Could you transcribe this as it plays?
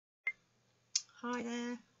Hi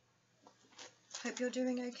there, hope you're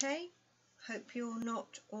doing okay. Hope you're not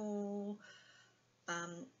all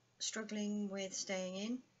struggling with staying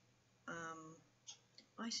in.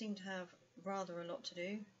 I seem to have rather a lot to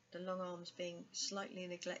do, the long arms being slightly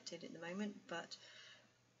neglected at the moment, but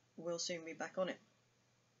we'll soon be back on it.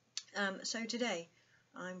 So today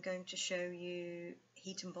I'm going to show you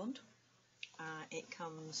Heat and Bond. It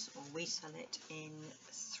comes, or we sell it in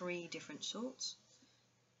 3 different sorts: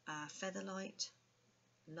 Featherlight,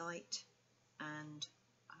 Light and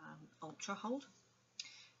Ultra Hold.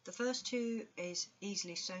 The first 2 is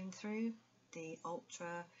easily sewn through. The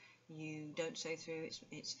Ultra you don't sew through,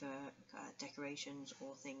 it's for decorations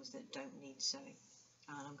or things that don't need sewing,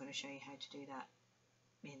 and I'm going to show you how to do that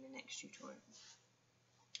in the next tutorial.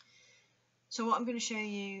 So what I'm going to show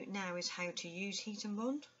you now is how to use Heat and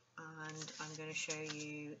Bond, and I'm going to show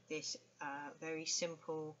you this very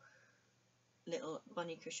simple little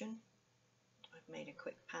bunny cushion. I've made a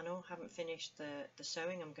quick panel, haven't finished the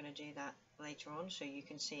sewing. I'm going to do that later on so you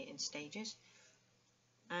can see it in stages,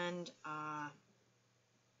 and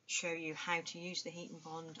show you how to use the Heat and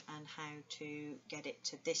Bond and how to get it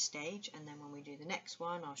to this stage, and then when we do the next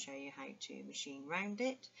one I'll show you how to machine round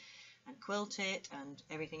it and quilt it and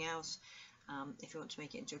everything else. If you want to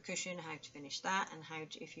make it into a cushion, how to finish that, and how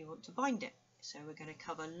to, if you want to bind it. So we're going to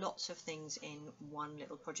cover lots of things in one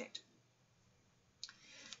little project.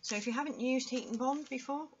 So if you haven't used Heat and Bond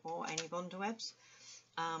before, or any Bondawebs,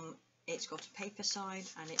 it's got a paper side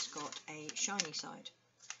and it's got a shiny side.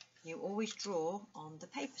 You always draw on the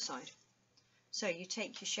paper side. So you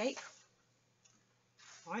take your shape,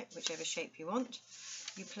 right, whichever shape you want,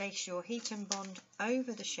 you place your Heat and Bond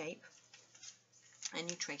over the shape and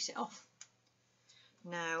you trace it off.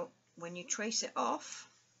 Now when you trace it off,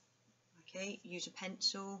 okay, use a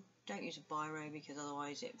pencil. Don't use a biro because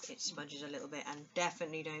otherwise it smudges a little bit, and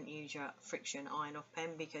definitely don't use your friction iron off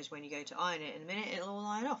pen because when you go to iron it in a minute it'll all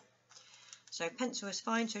iron off. So pencil is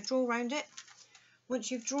fine, so draw around it. Once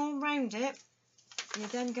you've drawn round it, you're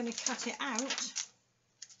then going to cut it out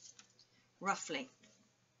roughly.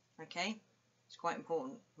 Okay, it's quite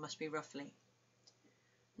important, must be roughly.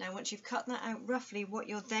 Now once you've cut that out roughly, what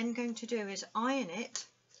you're then going to do is iron it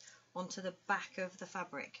onto the back of the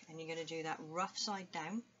fabric, and you're going to do that rough side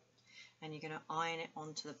down, and you're going to iron it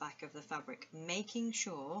onto the back of the fabric, making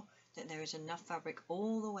sure that there is enough fabric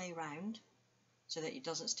all the way round so that it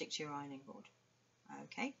doesn't stick to your ironing board.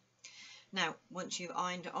 Okay, now once you've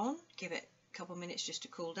ironed it on, give it a couple minutes just to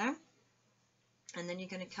cool down, and then you're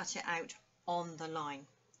going to cut it out on the line,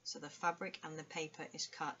 so the fabric and the paper is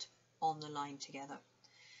cut on the line together.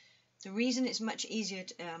 The reason it's much easier,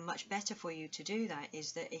 much better for you to do that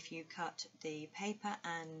is that if you cut the paper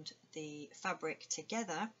and the fabric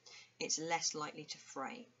together, it's less likely to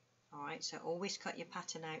fray. Alright, so always cut your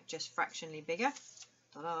pattern out just fractionally bigger.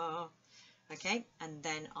 Ta-da! Okay, and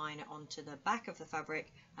then iron it onto the back of the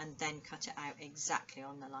fabric and then cut it out exactly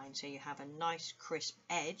on the line, so you have a nice crisp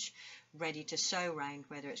edge ready to sew round,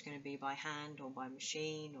 whether it's going to be by hand or by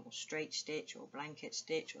machine or straight stitch or blanket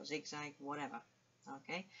stitch or zigzag, whatever.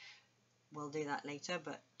 Okay, we'll do that later,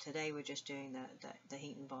 but today we're just doing the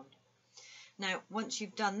Heat and Bond. Now once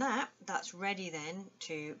you've done that, that's ready then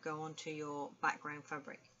to go onto your background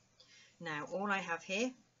fabric. Now all I have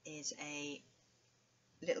here is a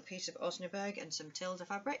little piece of Osnaburg and some Tilda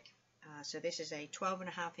fabric. So this is a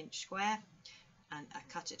 12.5 inch square, and I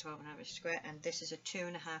cut it 12.5 inch square, and this is a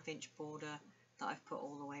 2.5 inch border that I've put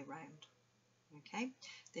all the way round. Okay,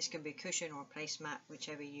 this can be a cushion or a placemat,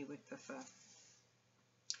 whichever you would prefer.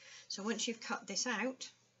 So once you've cut this out,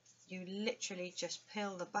 you literally just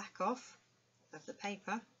peel the back off of the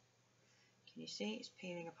paper. Can you see it's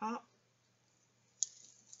peeling apart?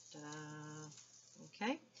 Ta-da!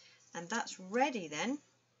 Okay, and that's ready then,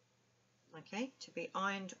 okay, to be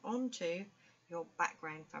ironed onto your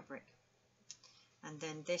background fabric. And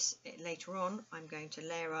then this, later on, I'm going to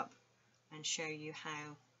layer up and show you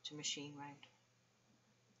how to machine round.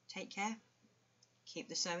 Take care, keep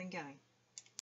the sewing going.